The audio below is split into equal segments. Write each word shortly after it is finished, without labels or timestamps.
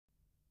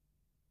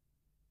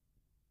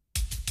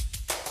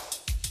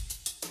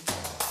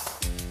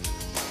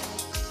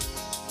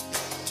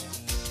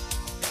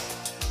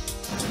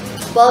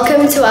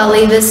Welcome to our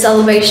Leavers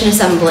Celebration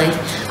Assembly.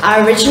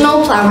 Our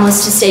original plan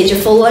was to stage a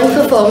full-length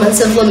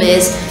performance of Les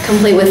Mis,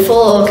 complete with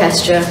full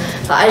orchestra,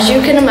 but as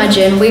you can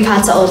imagine, we've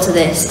had to alter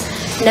this.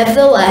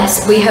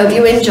 Nevertheless, we hope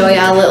you enjoy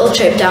our little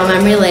trip down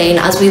memory lane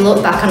as we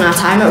look back on our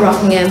time at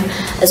Rockingham,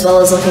 as well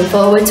as looking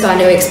forward to our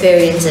new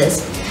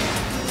experiences.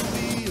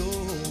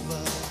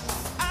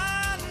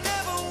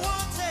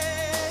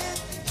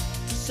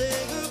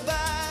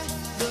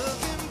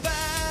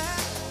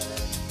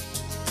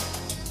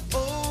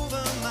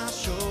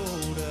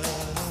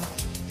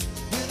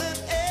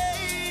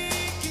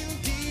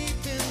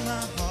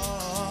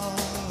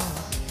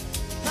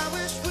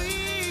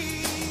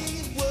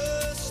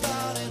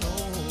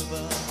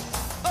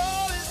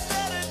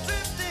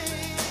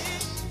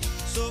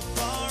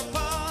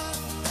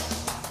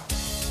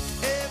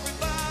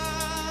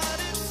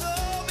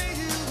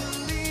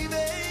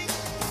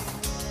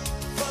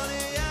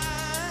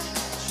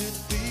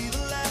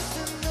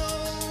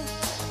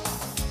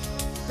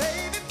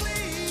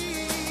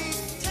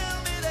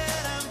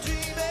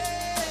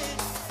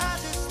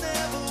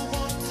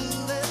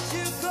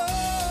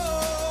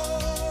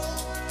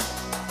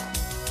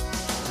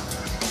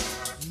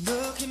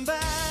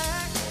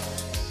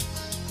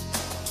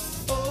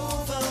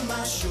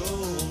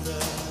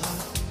 Shoulder,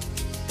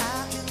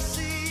 I can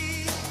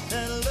see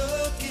that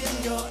look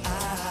in your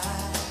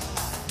eye,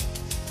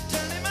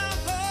 turning my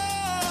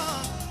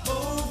heart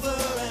over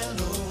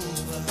and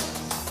over.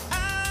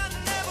 I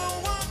never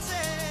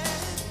wanted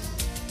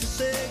to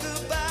say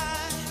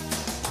goodbye.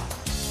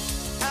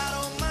 I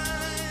don't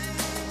mind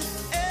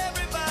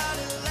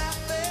everybody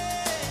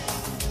laughing,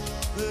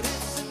 but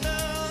it's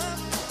enough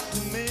to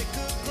make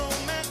a grown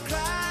man cry.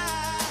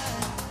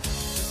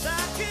 'Cause I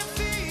can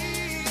feel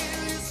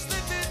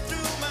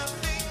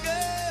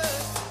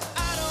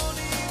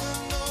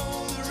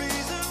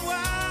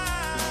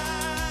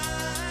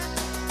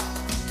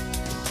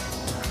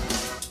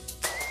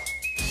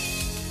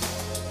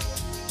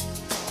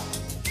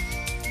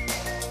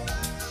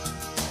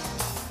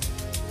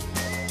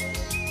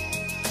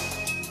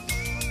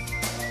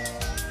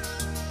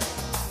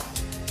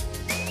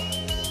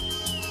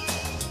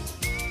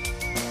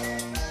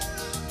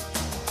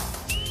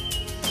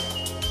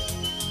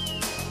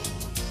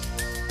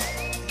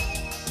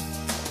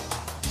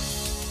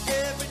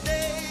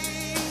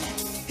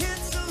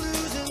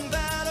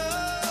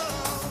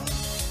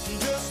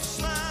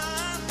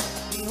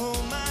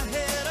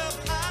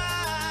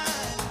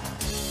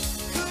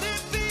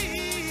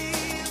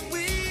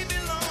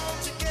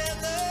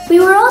We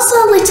were all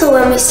so little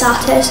when we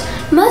started.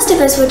 Most of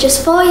us were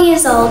just 4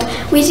 years old.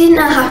 We didn't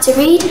know how to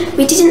read,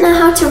 we didn't know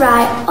how to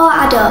write or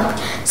add up.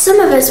 Some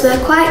of us were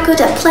quite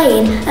good at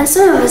playing and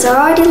some of us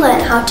already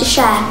learnt how to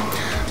share.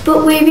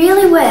 But we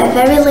really were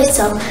very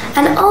little,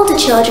 and older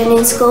children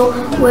in school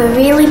were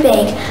really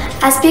big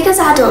as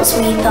adults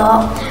we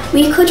thought.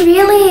 We couldn't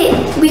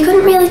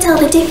really tell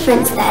the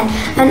difference then,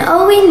 and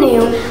all we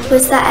knew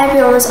was that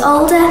everyone was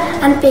older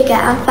and bigger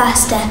and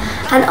faster,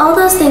 and all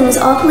those things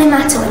awfully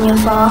matter when you're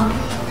 4.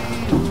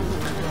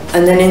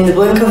 And then in the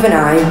blink of an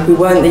eye, we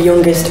weren't the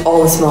youngest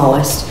or the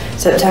smallest.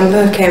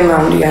 September came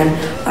round again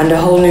and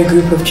a whole new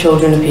group of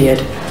children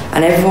appeared,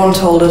 and everyone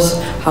told us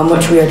how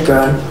much we had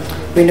grown.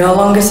 We no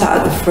longer sat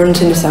at the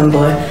front in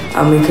assembly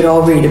and we could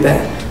all read a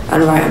bit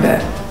and write a bit.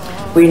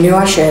 We knew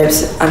our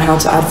shapes and how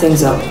to add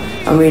things up,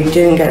 and we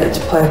didn't get to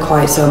play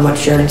quite so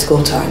much during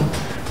school time,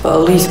 but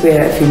at least we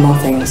ate a few more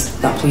things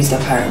that pleased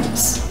our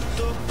parents.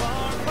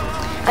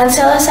 And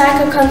so the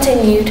cycle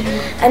continued.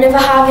 Another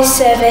harvest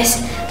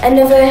service,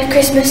 another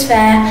Christmas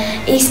fair,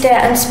 Easter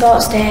and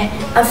sports day,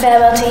 and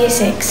farewell to year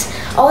 6.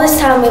 All this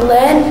time we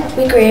learned,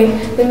 we grew,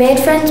 we made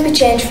friends, we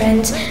changed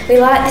friends, we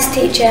liked this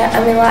teacher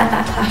and we liked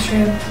that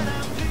classroom.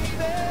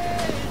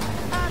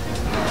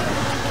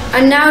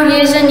 And now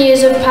years and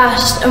years have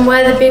passed and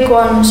we're the big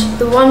ones,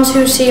 the ones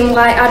who seem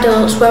like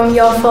adults when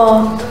you're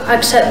 4,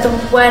 except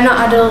that we're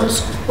not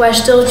adults, we're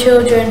still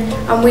children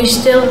and we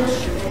still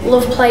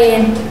love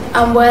playing,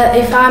 and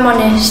if I'm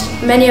honest,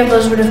 many of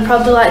us would have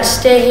probably liked to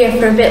stay here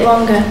for a bit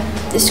longer.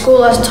 The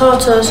school has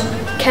taught us,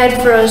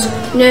 cared for us,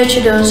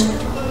 nurtured us,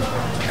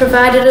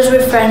 provided us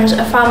with friends,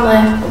 a family,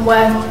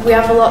 and we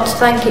have a lot to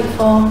thank it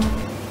for.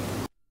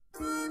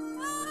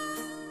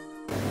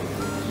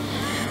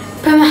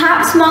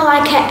 Perhaps more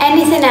like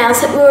anything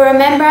else, we will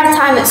remember our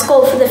time at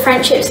school for the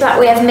friendships that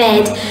we have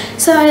made.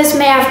 Some of us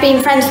may have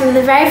been friends from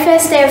the very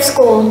first day of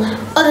school,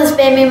 others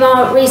may be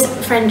more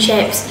recent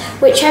friendships.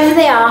 Whichever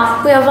they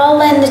are, we have all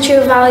learned the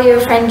true value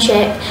of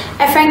friendship.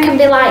 A friend can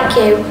be like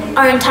you,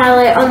 or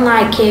entirely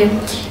unlike you.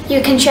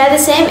 You can share the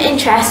same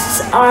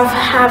interests, or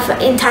have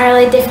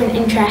entirely different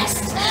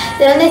interests.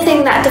 The only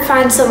thing that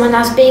defines someone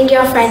as being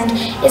your friend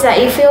is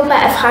that you feel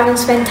better for having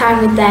spent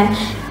time with them,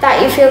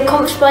 that you feel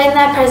comfortable in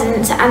their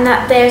presence, and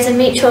that there is a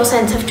mutual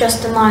sense of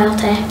trust and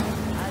loyalty.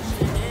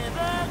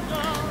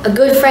 A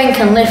good friend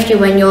can lift you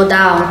when you're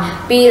down,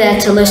 be there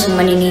to listen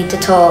when you need to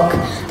talk.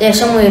 They are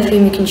someone with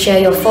whom you can share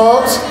your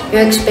thoughts,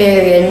 your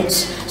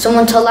experience,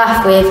 someone to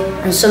laugh with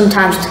and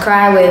sometimes to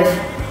cry with.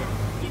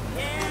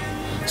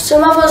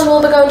 Some of us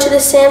will be going to the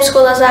same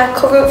school as our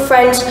current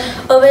friends,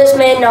 others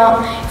may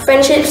not.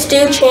 Friendships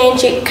do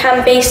change, it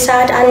can be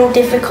sad and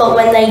difficult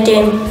when they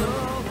do.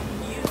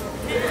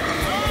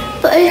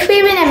 But if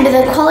we remember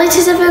the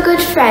qualities of a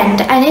good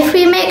friend, and if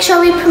we make sure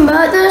we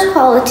promote those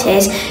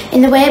qualities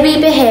in the way we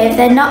behave,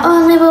 then not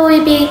only will we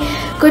be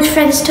good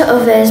friends to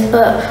others,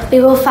 but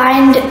we will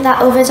find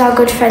that others are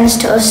good friends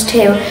to us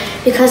too,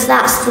 because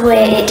that's the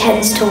way it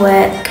tends to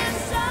work.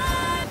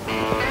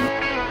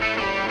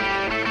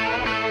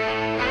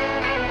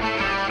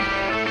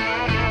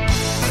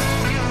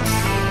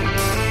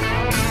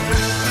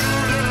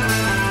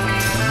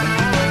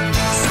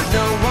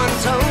 No one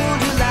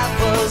told you life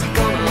was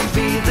gonna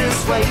be this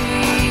way.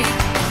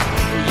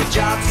 Your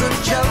job's a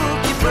joke,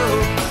 you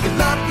broke. Your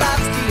love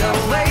life's the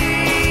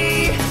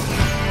away.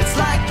 It's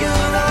like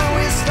you're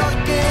always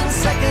stuck in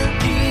second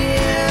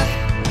gear.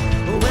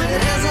 When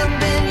it hasn't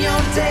been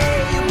your day,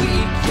 your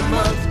week, your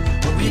month,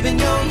 or even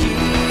your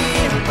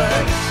year.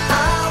 But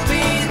I'll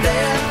be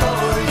there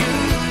for you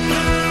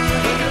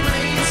when the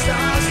rain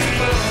starts to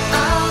fall.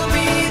 I'll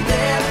be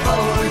there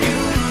for you.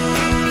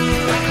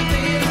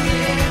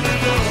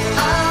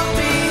 I'll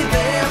be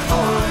there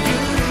for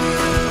you,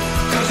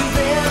 'cause you're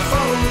there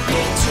for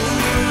me too.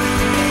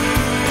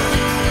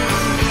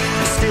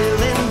 You're still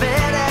in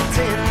bed at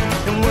 10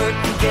 and work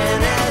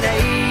again at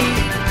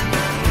 8.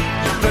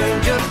 You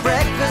burned your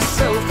breakfast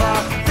so far,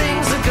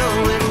 things are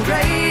going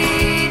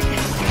great.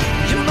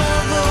 Your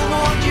mother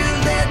warned you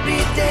there'd be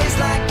days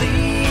like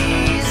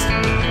these,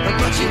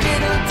 but she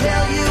didn't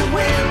tell you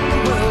when the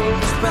world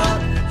was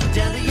brought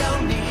down to your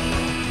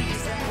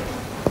knees.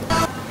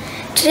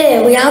 Today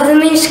we have the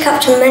means to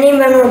capture many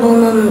memorable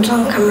moments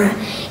on camera,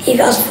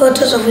 either as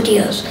photos or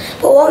videos.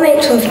 But what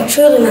makes something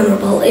truly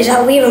memorable is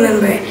that we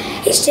remember it.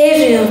 It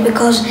stays with us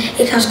because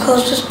it has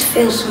caused us to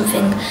feel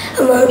something.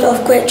 A moment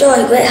of great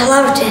joy, great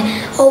hilarity,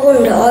 or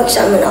wonder, or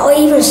excitement, or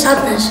even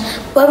sadness.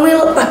 When we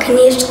look back in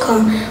years to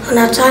come on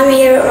our time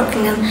here at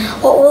Rockingham,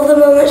 what will the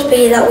moments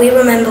be that we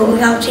remember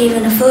without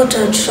even a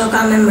photo to show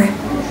our memory?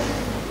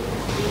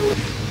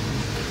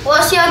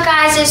 What's your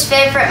guys'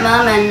 favourite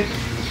moment?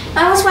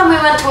 That was when we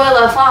went to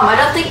Willow Farm. I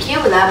don't think you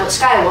were there, but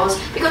Sky was.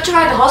 We got to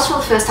ride a horse for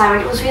the first time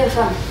and it was really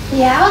fun.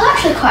 Yeah, I was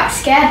actually quite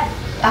scared.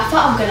 I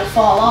thought I was going to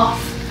fall off.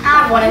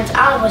 I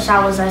wish I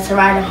was there to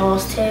ride a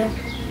horse too.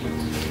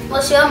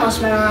 What's your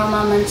most memorable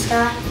moment,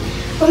 Sky?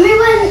 When we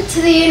went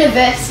to the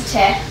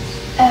university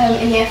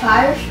in year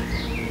 5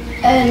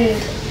 and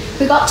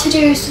we got to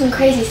do some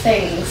crazy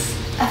things.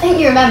 I think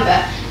you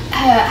remember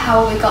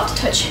how we got to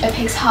touch a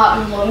pig's heart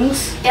and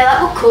lungs. Yeah,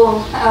 that was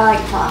cool. I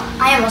like that.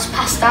 I almost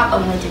passed out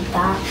when we did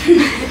that.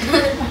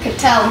 I could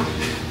tell.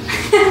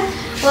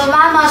 Well,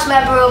 my most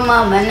memorable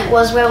moment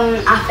was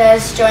when I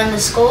first joined the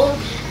school.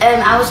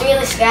 I was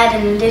really scared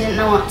and didn't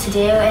know what to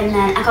do, and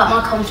then I got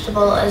more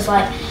comfortable as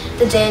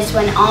the days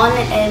went on,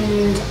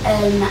 and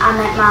I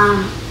met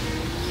my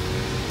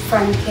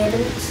friend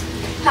Cadence.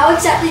 How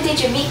exactly did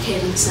you meet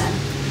Cadence then?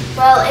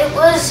 Well, it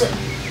was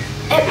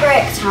at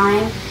break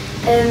time.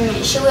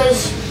 She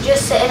was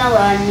just sitting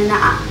alone, and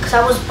because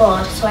I was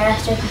bored, so I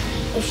asked her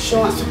if she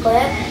wants to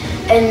play,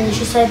 and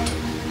she said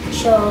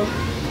sure.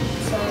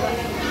 So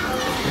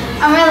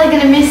I'm really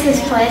going to miss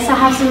this place. I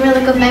have some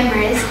really good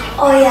memories.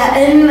 Oh yeah,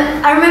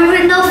 I remember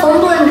in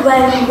Northumberland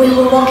when we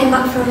were walking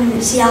back from the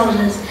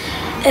houses,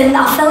 and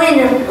I fell in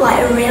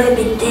a really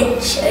big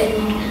ditch,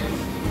 and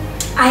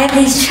I had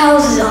these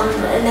trousers on,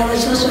 and they were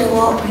supposed to be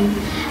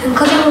waterproof. And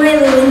because it was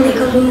really windy,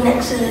 because we were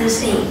next to the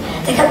sea,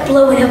 they kept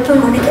blowing up,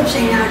 and Ronnie kept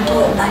saying I don't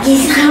look back. I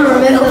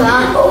remember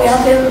that. But we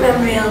have a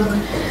memory of it.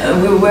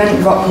 We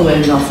went Rockpool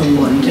in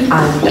Northumberland and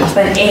I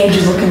spent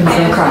ages looking for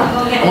a crab.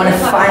 And when I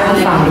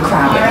finally found a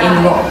crab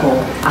in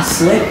Rockpool, I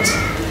slipped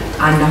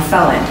and I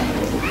fell in.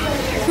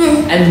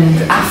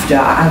 And after,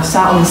 I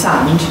sat on the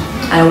sand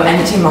and I was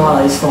emptying my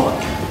wellies for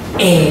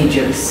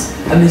ages.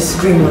 And Miss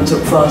Greenwood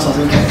took photos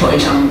and kept putting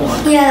it on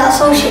board. Yeah,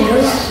 that's all she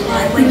does.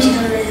 When she's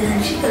on it,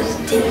 then she goes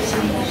deep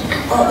sandwich.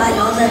 Or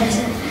yours,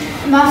 everything.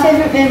 My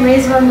favourite memory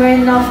is when we were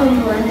in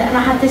Northumberland and I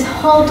had this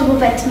whole double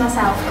bed to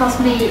myself because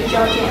me,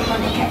 Georgie and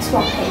Ronnie kept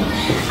swapping,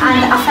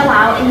 and I fell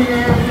out in the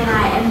middle of the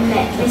night and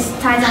met Miss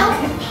Tyson.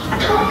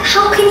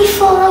 How can you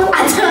fall out?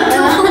 I don't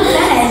know.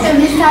 And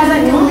Miss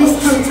Tyson and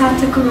Miss Tunks had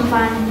to come and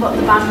find what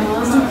the band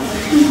was.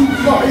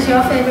 What was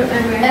your favourite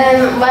memory?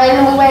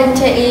 When we went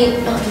to eat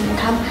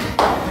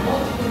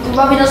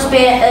Robbie does a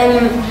bit,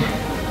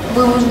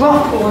 we was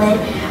rock pooling,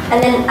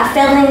 and then I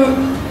fell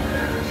in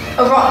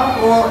a rock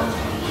pool.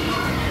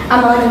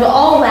 And I was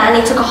all wet,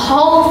 and it took a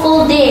whole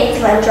full day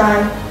till I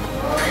drowned.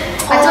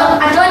 I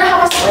don't know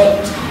how I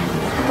slipped.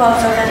 But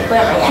I got it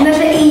right.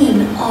 Remember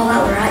Eve? Oh,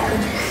 that was right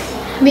good.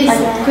 Miss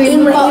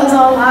Green bought us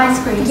all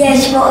ice cream. Yeah,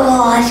 she bought us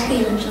all ice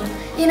cream and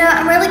stuff. You know,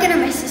 I'm really going to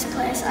miss this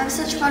place. I have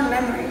such fond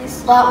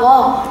memories. Like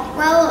what?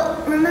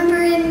 Well, remember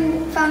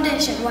in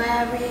Foundation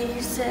where we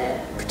used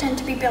to pretend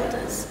to be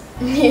builders?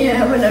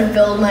 Yeah, when I'd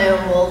build my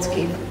own wall to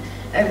keep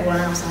everyone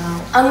else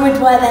out. And we'd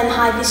wear them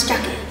high-vis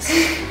jackets.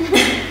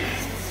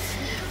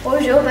 What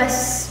was your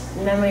best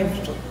memory of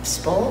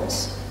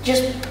sports?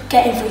 just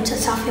getting through to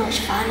South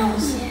Yorkshire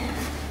finals. Yeah.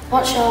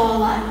 What's your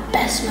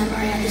best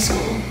memory of the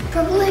school?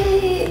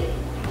 Probably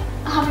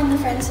having the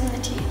friends and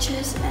the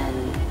teachers,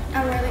 and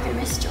I'm really going to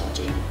miss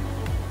Georgie.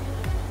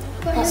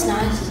 That's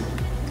nice.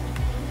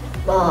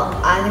 Well,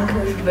 I think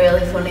it was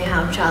really funny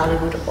how Charlie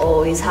would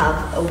always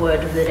have a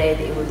word of the day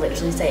that he would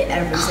literally say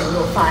every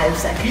single 5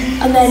 seconds.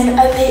 And then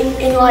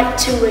in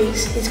 2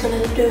 weeks, he's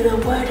going to do the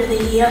word of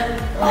the year,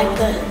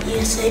 the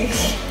year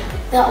 6.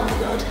 That'll be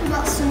good. What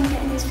about someone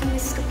getting his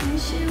fingers stuck in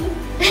his shoe?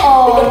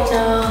 Oh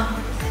no.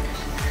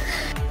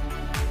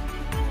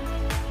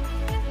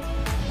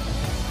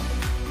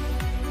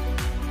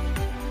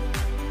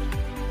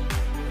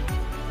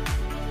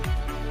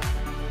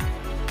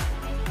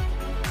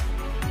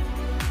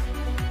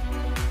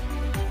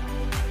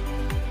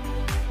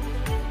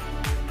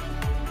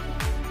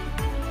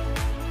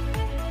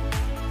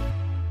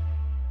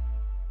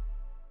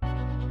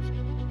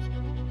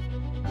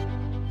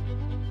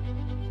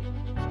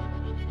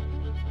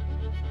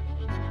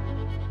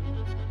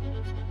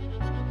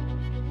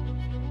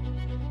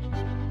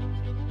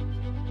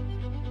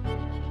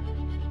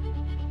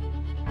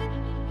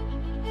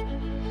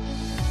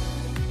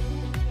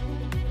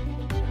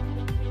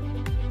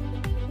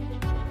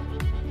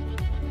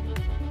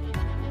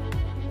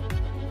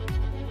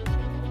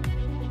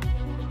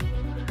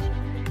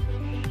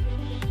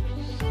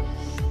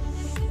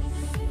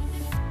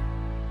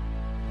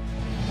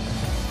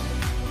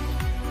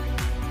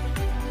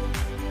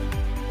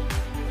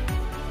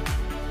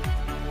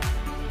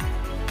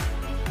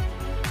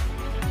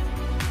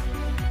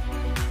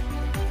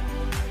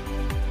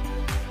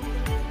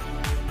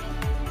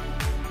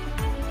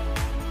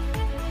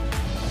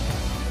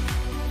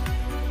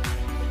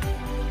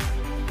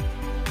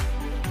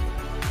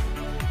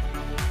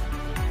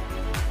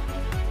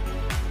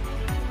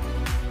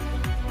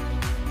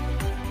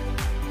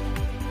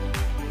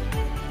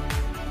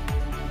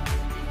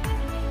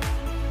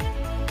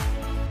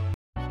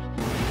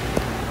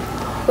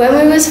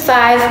 When we was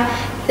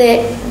 5,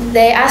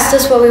 they asked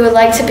us what we would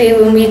like to be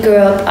when we grew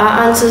up.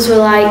 Our answers were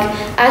like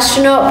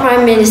astronaut,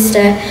 prime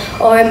minister,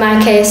 or in my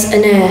case,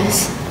 a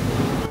nurse.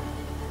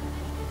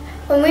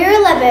 When we were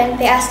 11,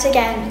 they asked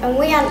again, and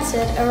we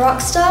answered a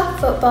rock star,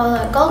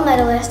 footballer, gold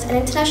medalist, an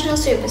international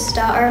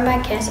superstar, or in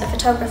my case, a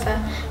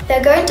photographer.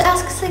 They're going to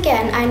ask us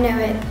again, I know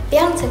it. The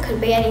answer could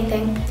be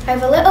anything. I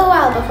have a little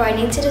while before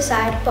I need to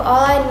decide, but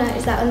all I know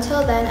is that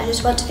until then, I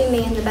just want to be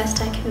me and the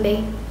best I can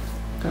be.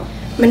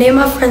 Many of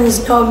my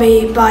friends know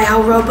me by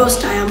how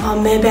robust I am,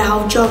 or maybe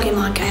how joking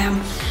like I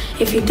am.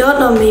 If you don't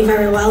know me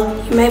very well,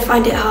 you may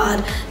find it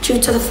hard due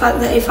to the fact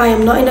that if I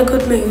am not in a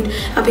good mood,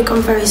 I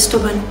become very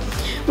stubborn.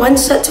 When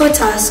set to a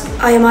task,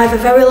 I am either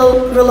very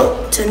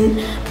reluctant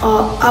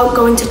or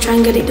outgoing to try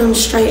and get it done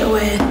straight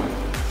away.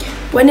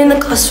 When in the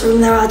classroom,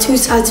 there are 2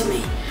 sides of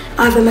me,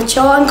 either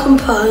mature and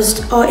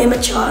composed or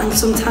immature and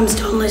sometimes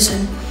don't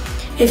listen.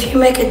 If you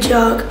make a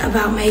joke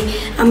about me,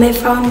 I may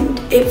find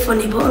it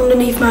funny, but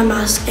underneath my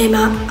mask,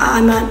 I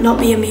might not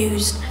be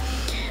amused.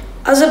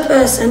 As a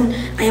person,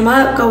 I am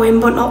outgoing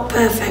but not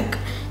perfect.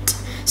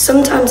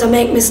 Sometimes I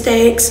make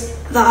mistakes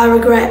that I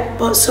regret,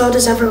 but so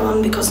does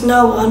everyone, because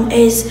no one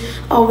is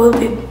or will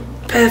be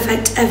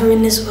perfect ever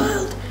in this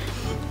world.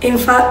 In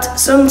fact,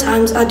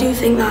 sometimes I do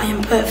think that I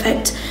am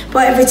perfect,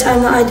 but every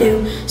time that I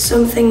do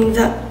something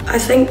that I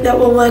think that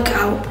will work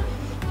out,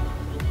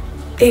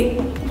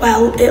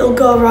 it'll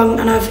go wrong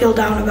and I feel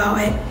down about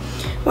it.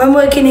 When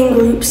working in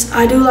groups,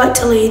 I do like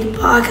to lead,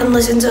 but I can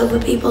listen to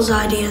other people's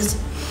ideas.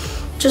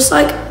 Just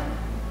like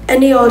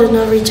any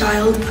ordinary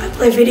child, I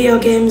play video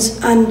games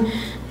and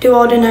do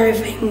ordinary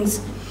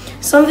things.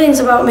 Some things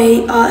about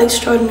me are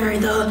extraordinary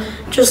though,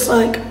 just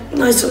like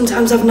I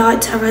sometimes have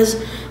night terrors,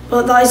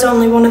 but that is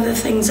only one of the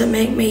things that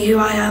make me who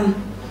I am.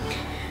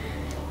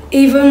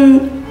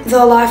 Even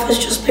though life has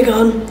just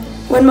begun,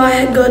 when my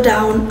head goes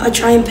down, I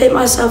try and pick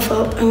myself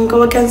up and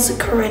go against the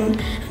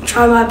current and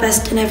try my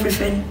best in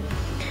everything.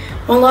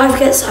 When life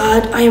gets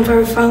hard, I am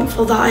very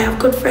thankful that I have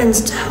good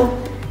friends to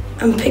help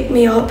and pick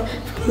me up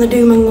from the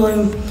doom and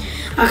gloom.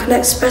 I can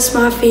express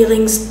my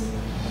feelings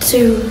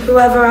to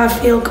whoever I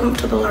feel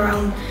comfortable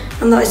around,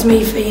 and that is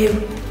me for you.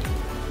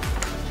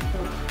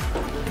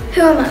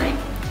 Who am I?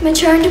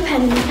 Mature and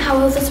dependent, how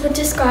others would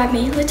describe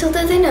me. Little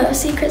do they know,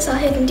 secrets are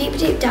hidden deep,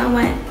 deep down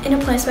in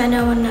a place where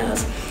no one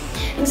knows.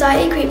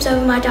 Anxiety creeps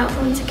over my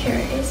doubtful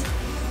insecurities.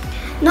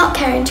 Not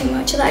caring too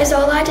much, that is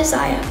all I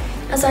desire,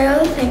 as I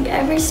overthink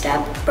every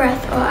step,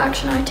 breath or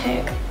action I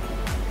take.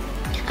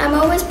 I'm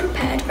always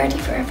prepared, ready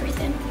for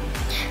everything.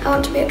 I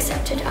want to be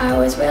accepted, I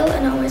always will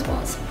and always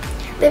was.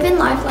 Living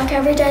life like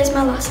every day is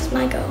my last is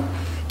my goal.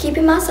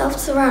 Keeping myself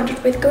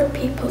surrounded with good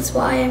people is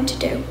what I aim to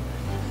do.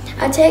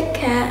 I take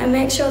care and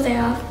make sure they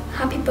are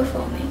happy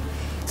before me.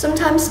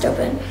 Sometimes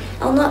stubborn,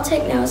 I'll not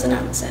take no as an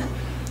answer.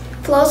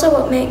 Flaws are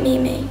what make me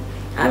me.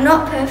 I'm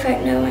not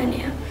perfect, nowhere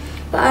near.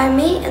 But I'm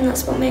me and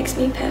that's what makes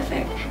me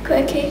perfect.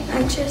 Quirky,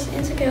 anxious,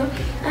 insecure,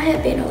 I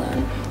hate being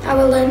alone. I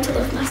will learn to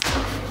love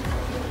myself.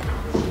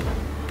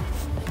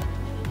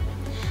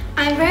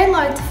 I'm very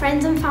loyal to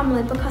friends and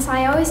family because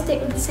I always stick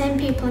with the same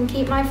people and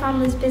keep my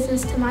family's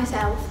business to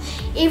myself.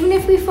 Even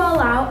if we fall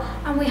out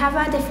and we have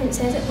our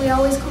differences, we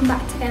always come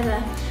back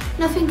together.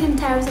 Nothing can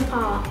tear us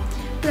apart.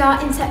 We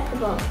are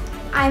inseparable.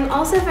 I am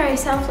also very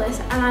selfless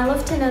and I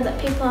love to know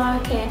that people are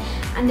okay,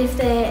 and if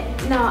they're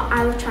not,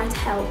 I will try to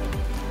help.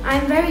 I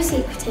am very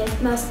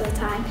secretive most of the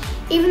time.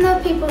 Even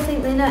though people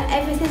think they know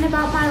everything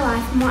about my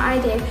life and what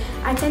I do,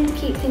 I tend to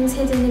keep things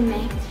hidden in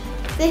me.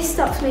 This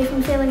stops me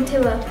from feeling too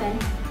open.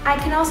 I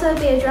can also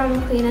be a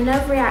drama queen and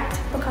overreact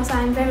because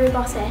I am very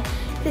bossy.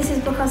 This is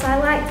because I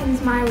like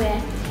things my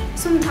way.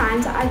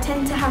 Sometimes I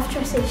tend to have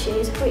trust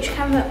issues, which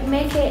can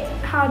make it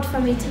hard for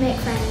me to make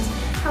friends.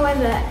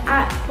 However,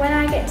 when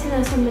I get to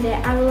know somebody,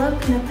 I will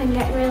open up and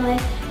get really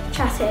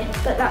chatty,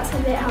 but that's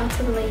a bit hard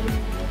to believe.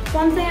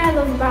 One thing I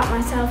love about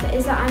myself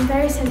is that I'm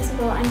very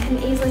sensible and can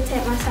easily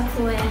take myself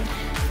away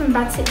from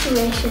bad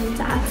situations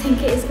that I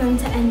think it is going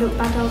to end up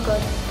bad or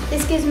good.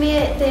 This gives me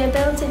the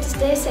ability to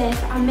stay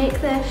safe and make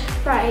the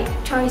right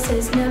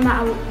choices no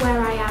matter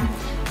where I am.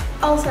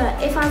 Also,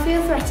 if I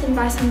feel threatened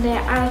by somebody,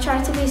 I will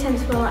try to be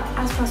sensible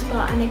as possible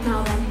and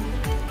ignore them.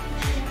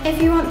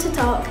 If you want to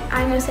talk,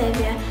 I'm your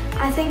saviour.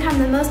 I think I'm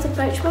the most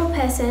approachable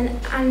person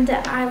and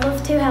I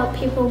love to help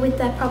people with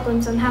their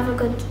problems and have a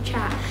good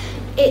chat.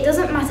 It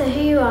doesn't matter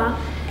who you are,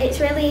 it's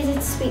really easy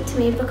to speak to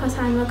me because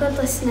I'm a good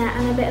listener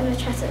and a bit of a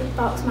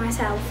chatterbox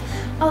myself.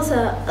 Also,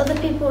 other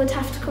people would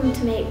have to come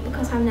to me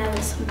because I'm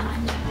nervous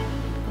sometimes.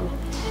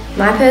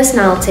 My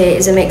personality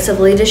is a mix of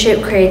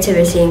leadership,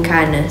 creativity and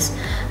kindness.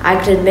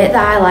 I could admit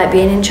that I like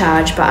being in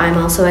charge, but I'm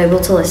also able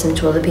to listen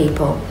to other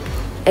people.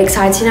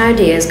 Exciting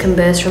ideas can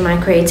burst from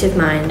my creative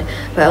mind,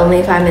 but only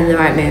if I'm in the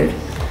right mood.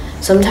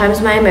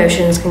 Sometimes my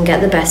emotions can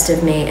get the best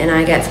of me and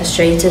I get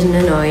frustrated and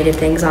annoyed if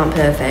things aren't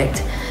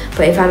perfect,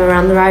 but if I'm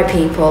around the right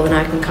people then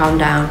I can calm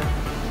down.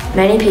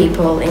 Many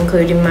people,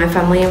 including my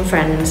family and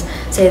friends,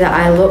 say that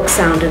I look,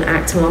 sound and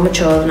act more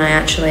mature than I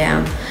actually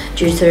am,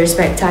 due to the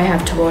respect I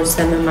have towards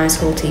them and my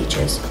school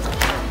teachers.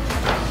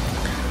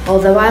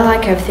 Although I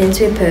like everything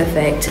to be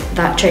perfect,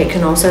 that trait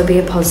can also be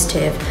a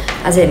positive,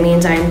 as it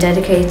means I am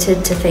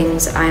dedicated to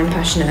things I am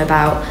passionate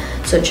about,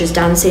 such as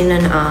dancing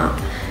and art.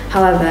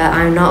 However,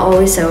 I am not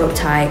always so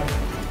uptight.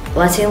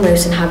 Letting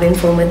loose and having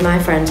fun with my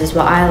friends is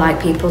what I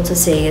like people to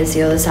see as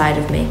the other side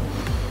of me.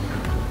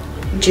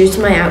 Due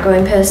to my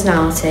outgoing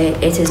personality,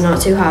 it is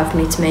not too hard for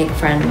me to make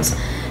friends.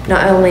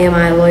 Not only am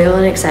I loyal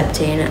and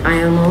accepting, I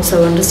am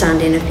also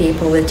understanding of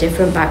people with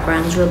different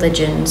backgrounds,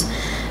 religions,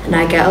 and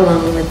I get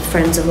along with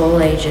friends of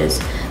all ages.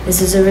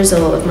 This is a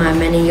result of my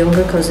many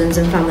younger cousins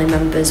and family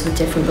members with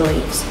different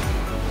beliefs.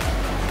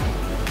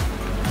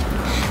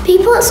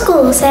 People at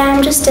school say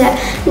I'm just a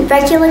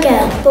regular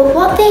girl, but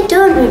what they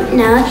don't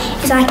know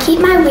is I keep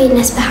my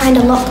weirdness behind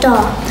a locked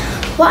door.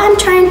 What I'm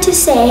trying to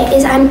say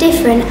is I'm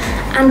different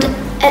and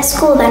at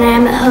school than I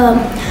am at home.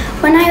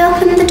 When I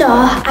open the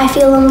door, I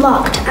feel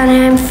unlocked and I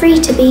am free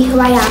to be who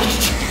I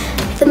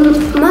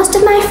am. Most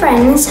of my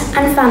friends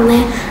and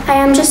family, I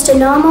am just a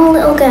normal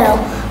little girl,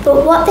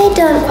 but what they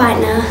don't quite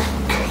know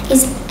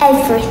is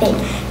everything.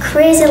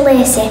 Crazy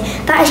Lacey,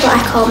 that is what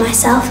I call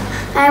myself.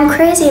 I am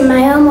crazy in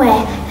my own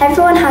way.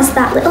 Everyone has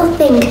that little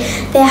thing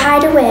they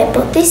hide away,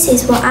 but this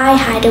is what I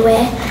hide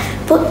away.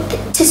 But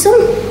to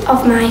some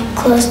of my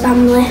close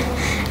family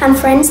and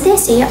friends, they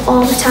see it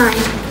all the time.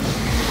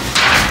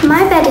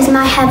 My bed is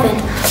my heaven.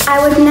 I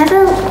would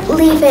never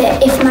leave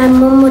it if my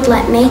mum would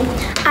let me.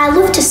 I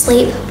love to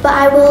sleep, but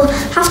I will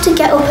have to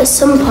get up at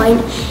some point.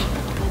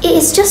 It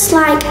is just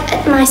like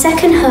my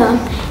second home.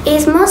 It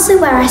is mostly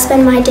where I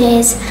spend my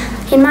days,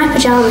 in my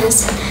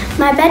pyjamas.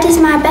 My bed is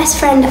my best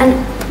friend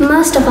and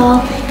most of all,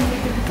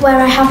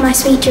 where I have my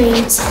sweet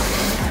dreams.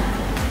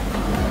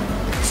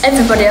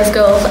 Everybody has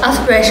goals,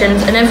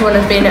 aspirations, and everyone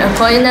has been at a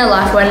point in their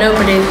life where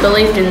nobody has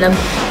believed in them.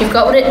 You've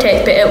got what it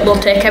takes, but it will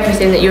take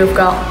everything that you have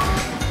got.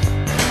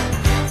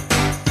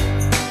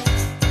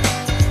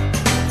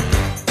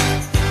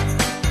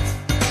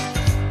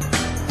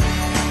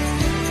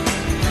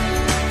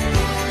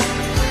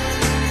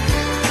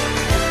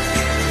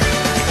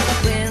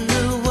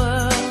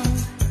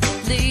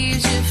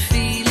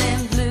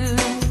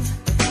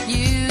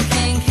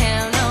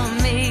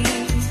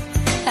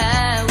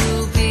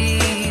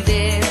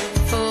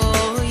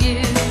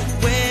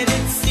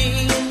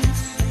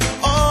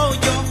 All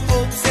your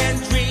hopes and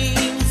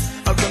dreams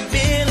are a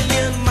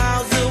million miles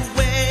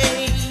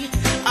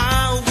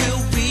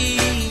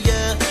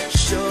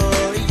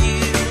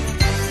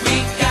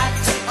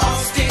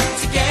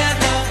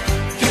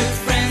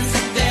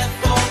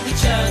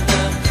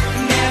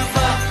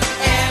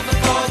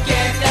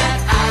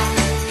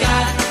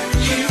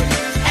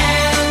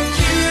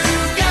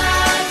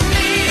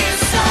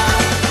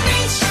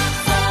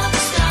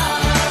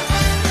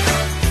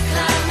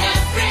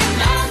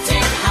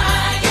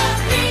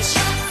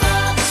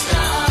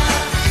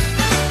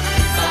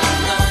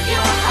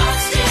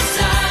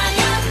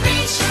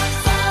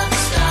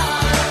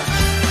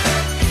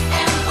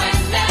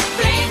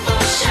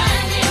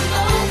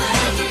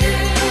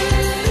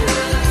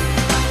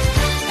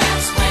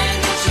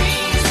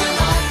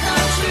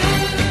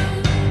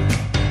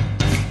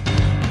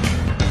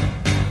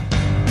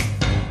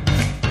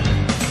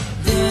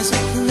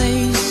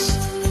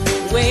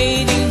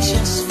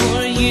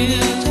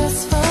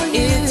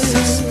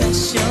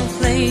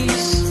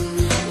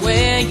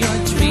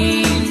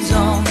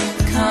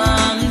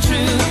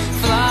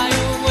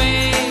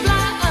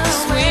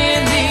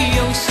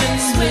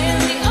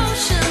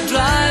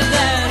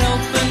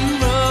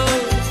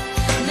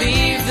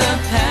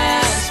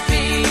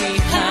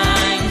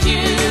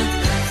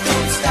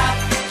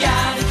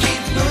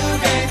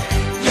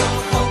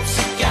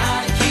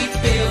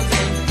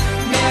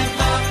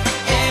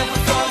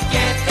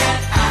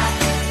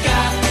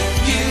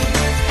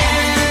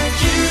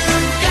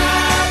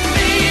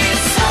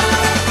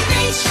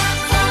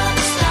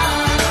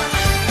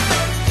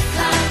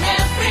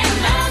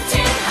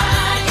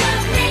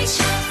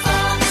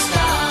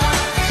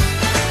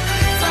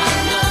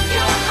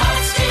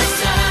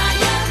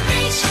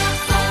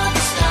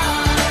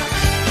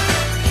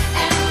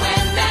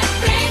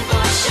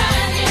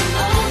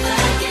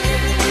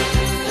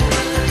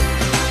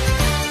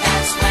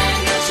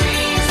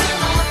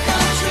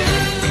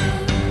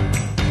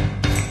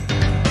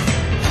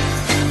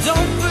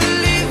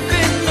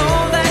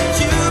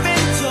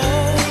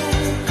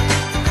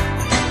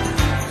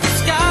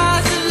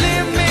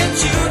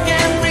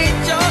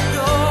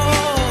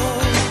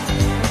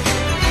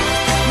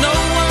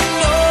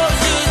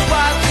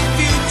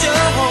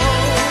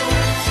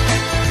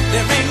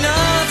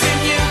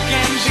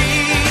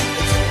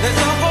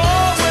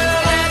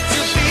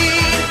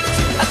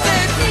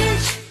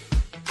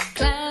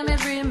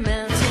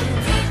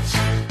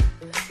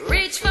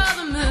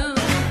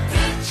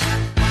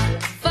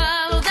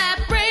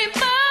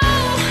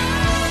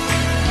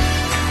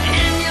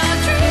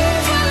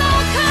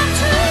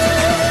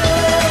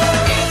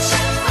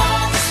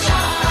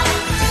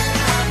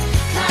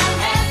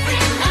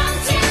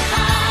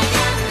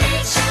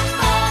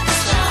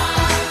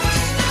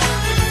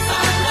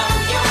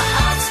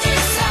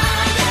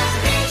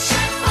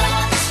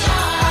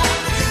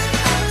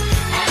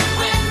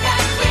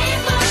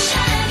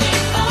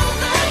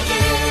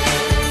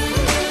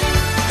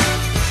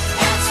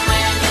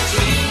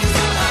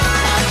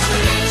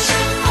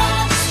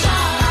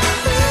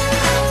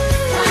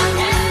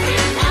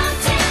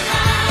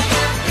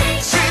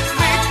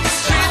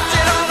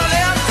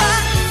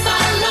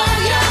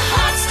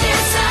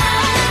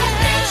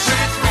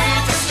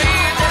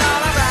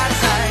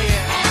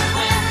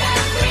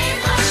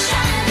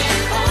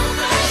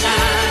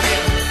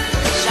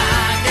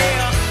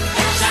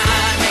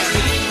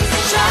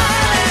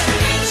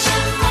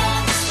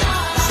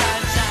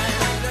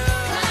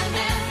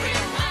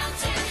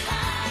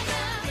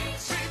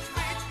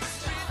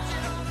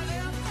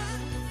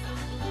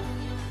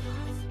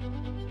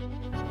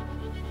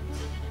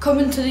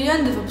coming to the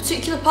end of a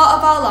particular part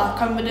of our life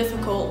can be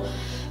difficult.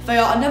 They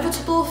are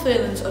inevitable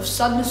feelings of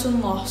sadness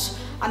and loss,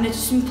 and it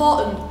is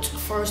important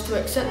for us to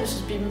accept this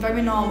as being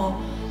very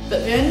normal.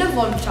 But the end of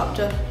one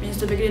chapter means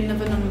the beginning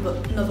of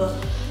another,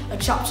 a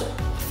chapter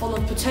full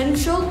of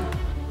potential,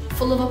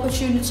 full of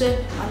opportunity,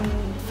 and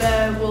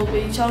there will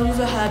be challenges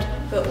ahead,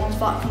 but ones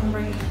that can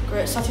bring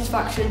great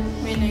satisfaction,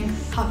 meaning,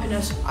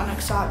 happiness and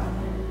excitement.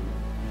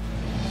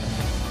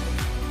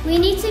 We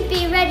need to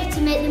be ready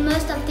to make the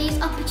most of these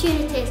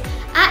opportunities.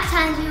 At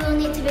times we will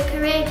need to be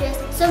courageous,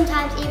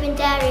 sometimes even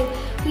daring.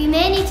 We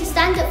may need to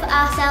stand up for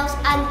ourselves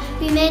and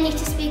we may need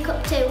to speak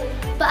up too.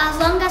 But as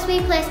long as we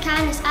place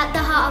kindness at the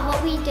heart of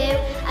what we do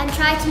and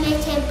try to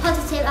maintain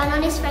positive and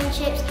honest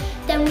friendships,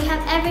 then we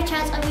have every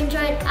chance of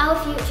enjoying our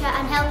future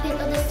and helping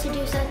others to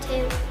do so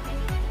too.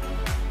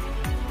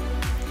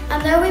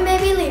 And though we may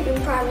be leaving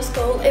primary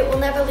school, it will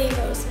never leave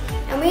us.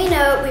 And we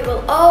know we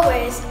will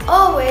always,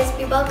 always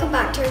be welcome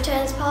back to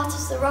return as part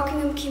of the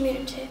Rockingham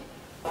community.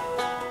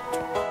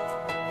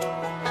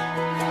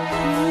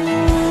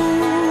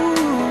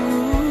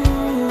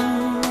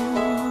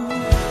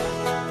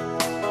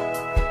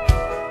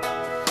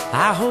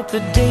 I hope the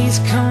days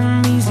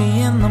come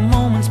easy and the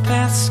moments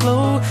pass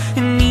slow,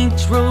 and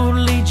each road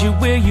leads you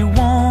where you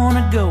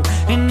wanna go.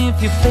 And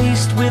if you're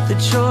faced with a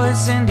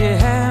choice and you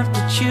have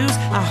to choose,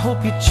 I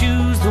hope you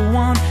choose the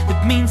one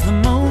that means the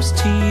most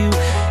to you.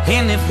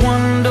 And if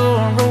one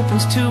door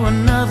opens to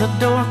another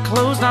door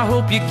closed, I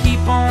hope you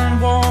keep on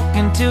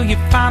walking till you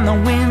find the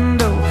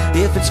window.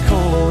 If it's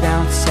cold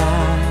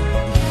outside,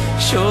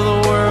 show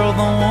the world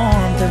the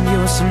warmth of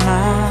your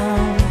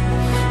smile.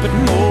 But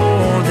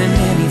more than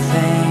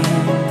anything,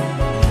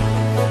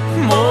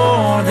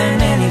 more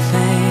than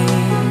anything,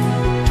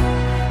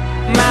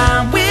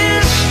 my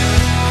wish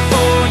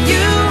for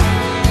you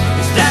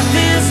is that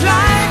this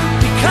life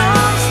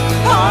becomes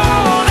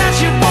all that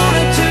you want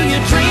it to.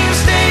 Your dreams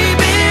stay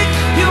big,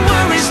 your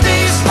worries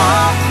stay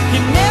small.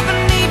 You never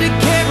need to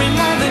carry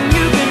more than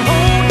you can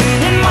hold.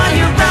 And while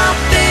you're out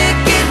there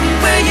getting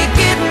where you're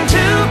getting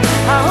to,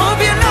 I hope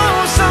you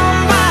know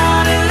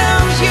somebody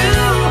loves you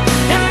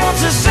and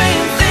wants the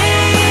same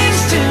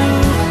things too.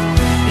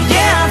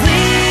 Yeah,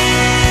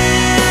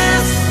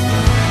 this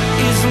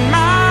is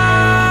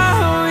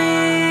my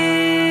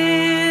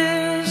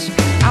wish.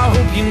 I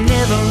hope you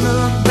never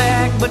look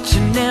back, but you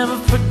never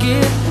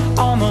forget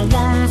all the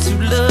ones who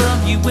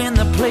love you in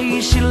the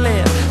place you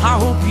left. I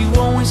hope you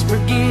always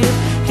forgive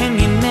and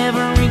you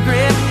never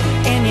regret,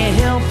 and you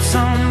help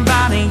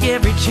somebody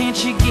every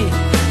chance you get.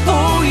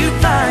 Oh, you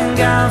find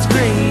God's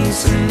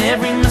grace in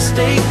every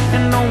mistake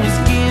and always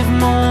give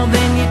more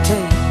than you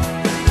take.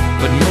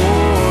 But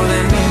more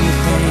than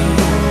anything,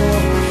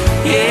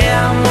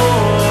 yeah,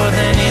 more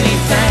than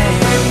anything,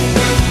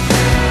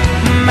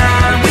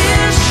 my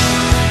wish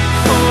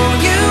for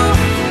you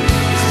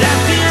is that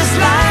this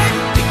life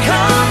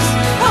becomes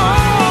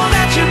all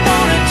that you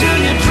want it to.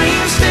 Your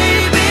dreams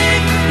stay big,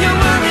 your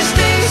worries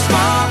stay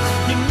small.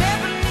 You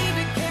never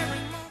need to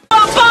carry more.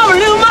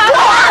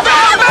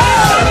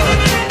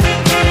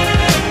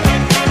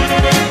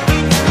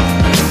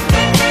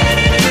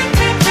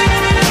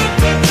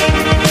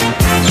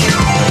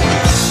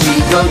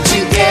 Go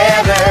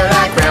together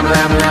like rama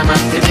rama rama,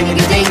 ding ding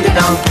ding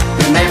dong.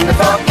 Remember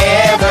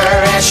forever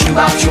as you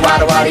bop, you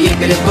wada wada,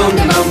 yippity boom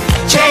de boom.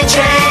 Chain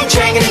chain,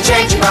 changity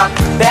change bop.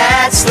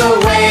 That's the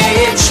way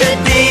it should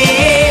be.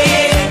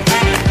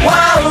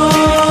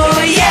 Whoa,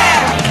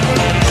 yeah.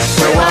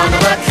 We're one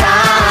of a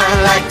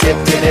kind, like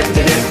dip dip dip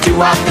dip dip, doo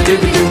wop the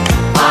dooby doo.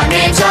 Our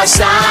names are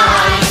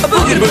signed.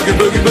 Boogie boogie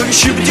boogie boogie,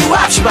 shooby doo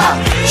wop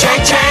shabop. Chain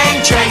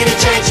chain, changity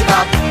change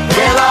bop.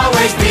 We'll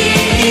always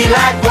be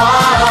like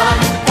one.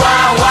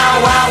 Wow, wow,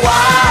 wow,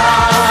 wow.